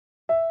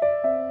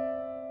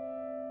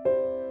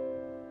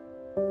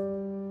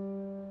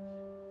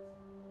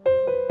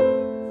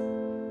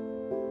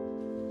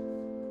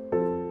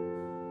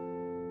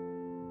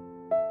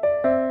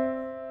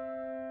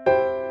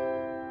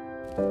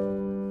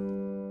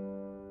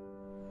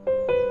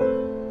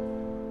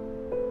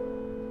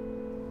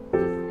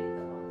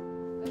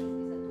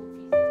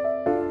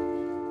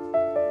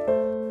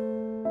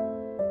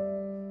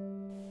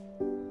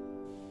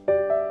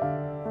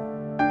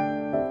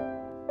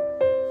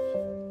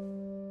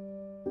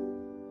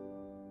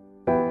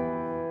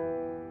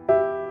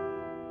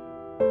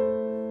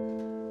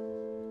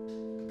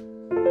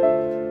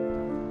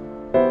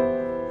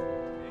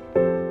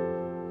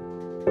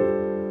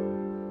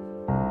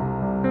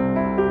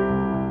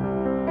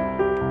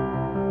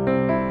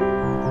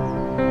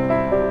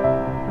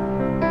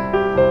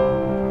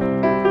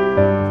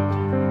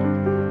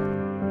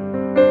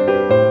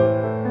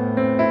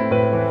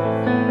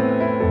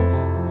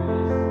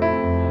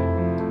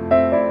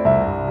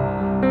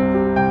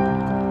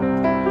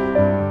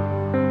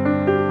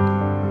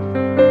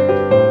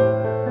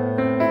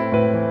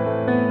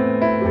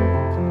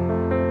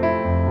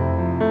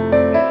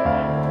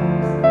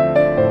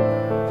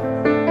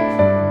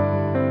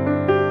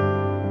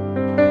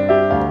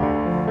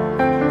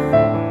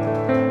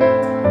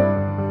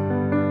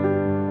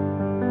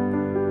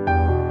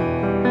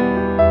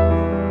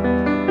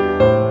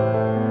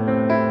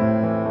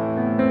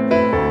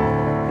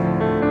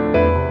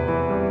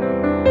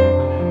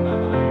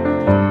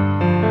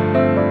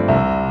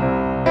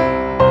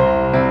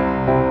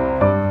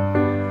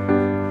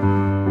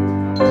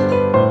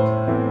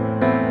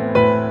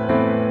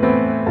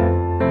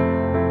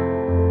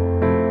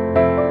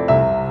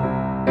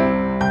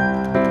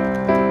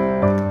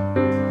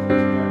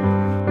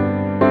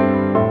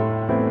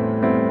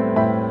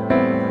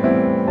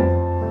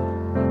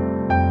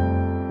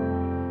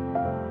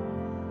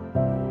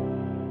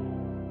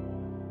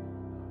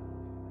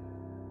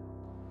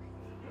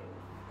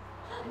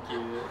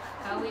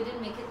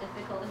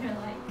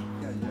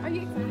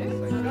you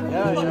excited?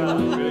 Yeah,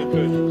 really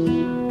good.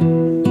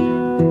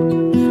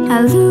 I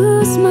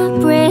lose my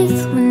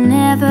breath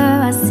whenever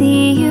I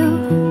see you.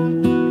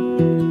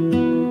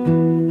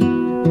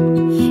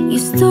 You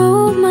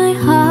stole my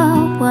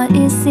heart, what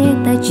is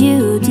it that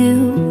you do?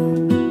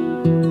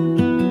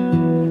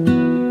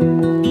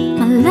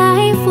 My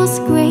life was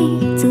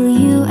great till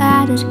you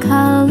added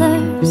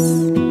colors.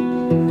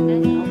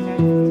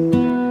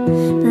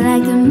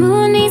 Like the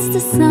moon needs the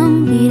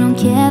sun, we don't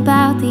care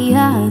about the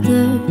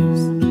others.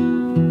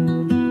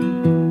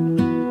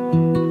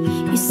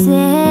 You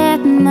set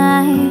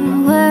my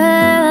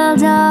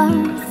world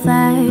on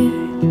fire.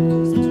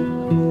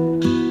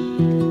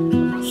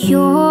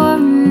 You're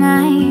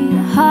my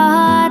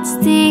heart's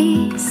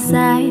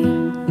desire.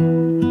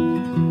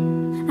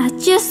 I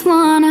just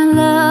wanna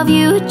love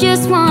you,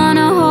 just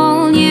wanna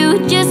hold you,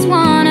 just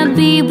wanna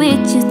be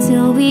with you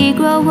till we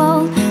grow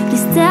old.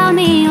 Please tell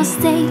me you'll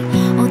stay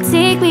or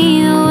take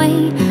me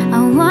away. I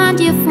want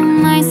you for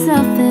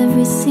myself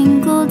every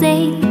single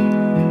day.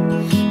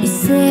 You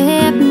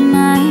set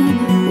my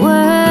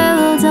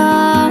world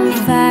on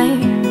fire.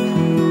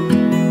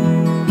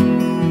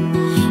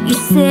 You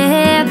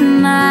set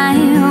my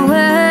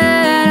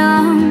world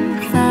on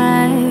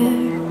fire.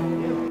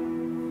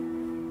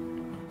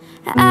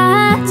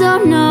 I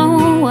don't know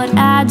what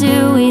I'd do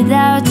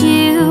without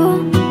you.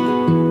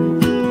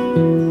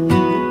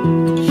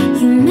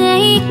 You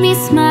make me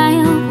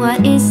smile,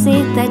 what is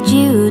it that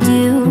you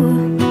do?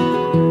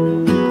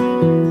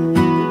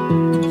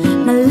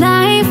 My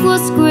life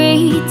was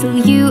great till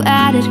you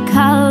added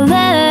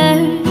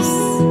colors.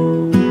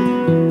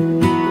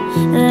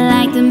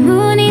 Like the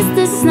moon is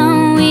the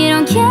sun, we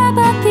don't care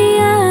about the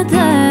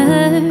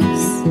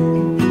others.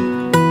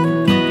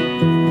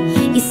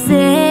 You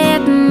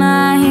set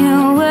my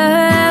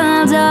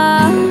world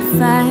on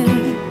fire.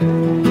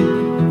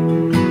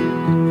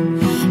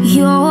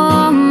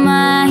 You're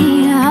my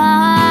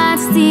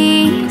heart's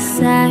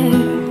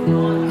desire.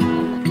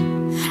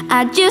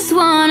 I just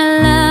wanna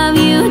love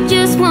you,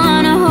 just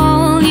wanna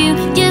hold you,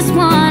 just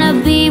wanna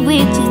be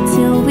with you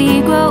till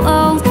we grow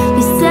old.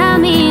 Please tell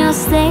me you'll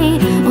stay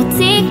or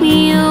take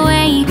me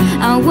away.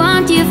 I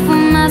want you for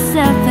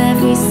myself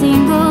every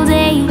single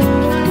day.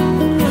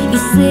 You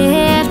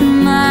set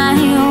my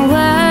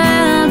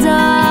world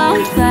on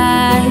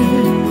fire.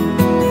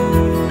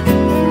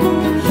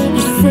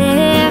 You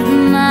set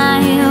my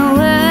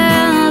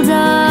world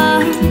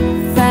on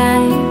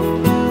fire.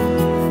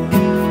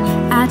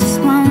 I just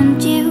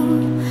want you,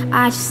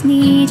 I just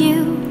need you.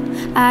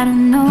 I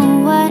don't know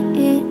what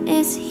it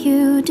is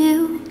you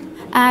do.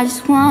 I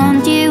just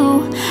want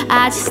you,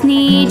 I just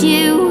need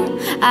you.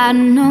 I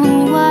don't know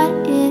what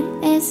it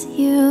is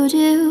you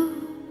do.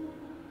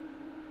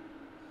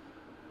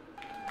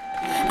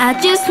 I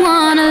just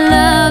wanna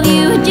love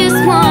you, just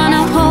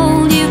wanna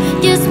hold you,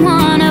 just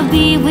wanna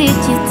be with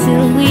you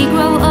till we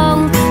grow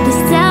old.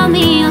 Just tell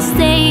me you'll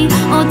stay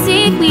or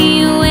take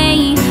me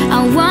away. I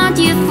want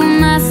you for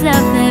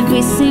myself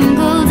every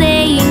single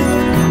day.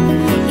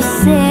 You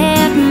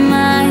set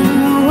my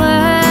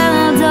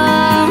world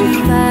on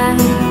fire.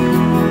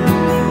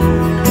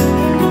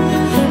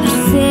 You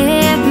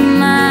set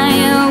my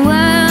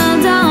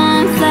world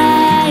on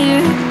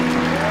fire.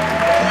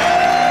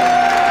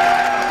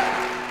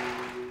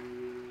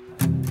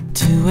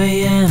 2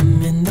 a.m.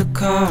 in the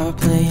car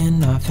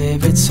playing our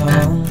favorite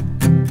song.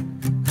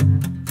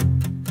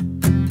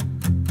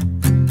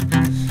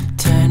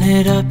 Turn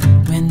it up,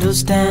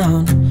 windows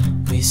down,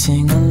 we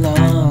sing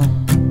along.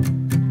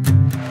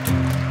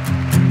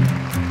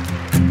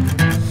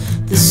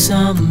 The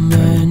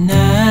summer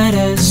night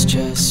has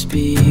just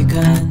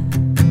begun.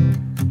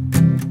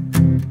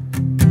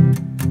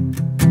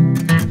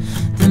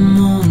 The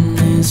moon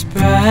is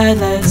bright,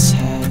 let's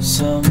have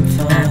some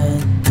fun.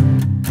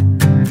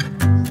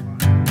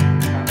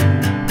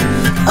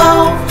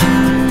 Oh,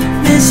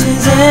 this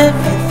is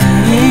everything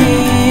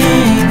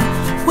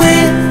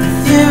with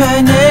you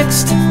right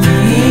next to me.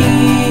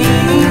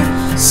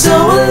 So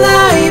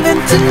alive,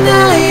 and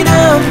tonight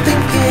I'm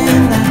thinking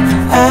that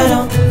I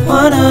don't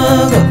wanna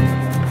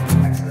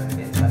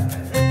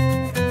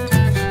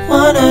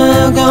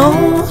go.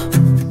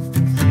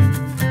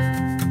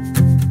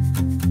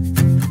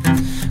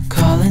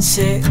 Calling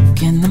sick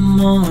in the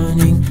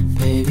morning,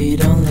 baby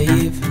don't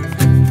leave.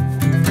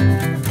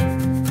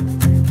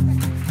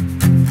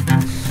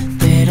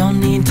 They don't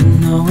need to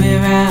know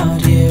we're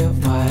out here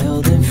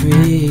wild and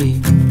free.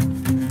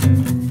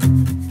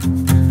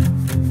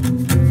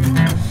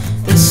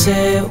 They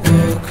say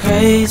we're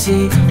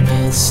crazy,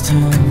 it's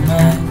too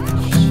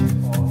much.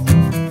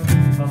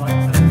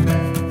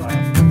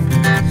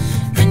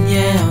 And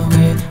yeah,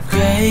 we're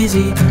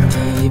crazy,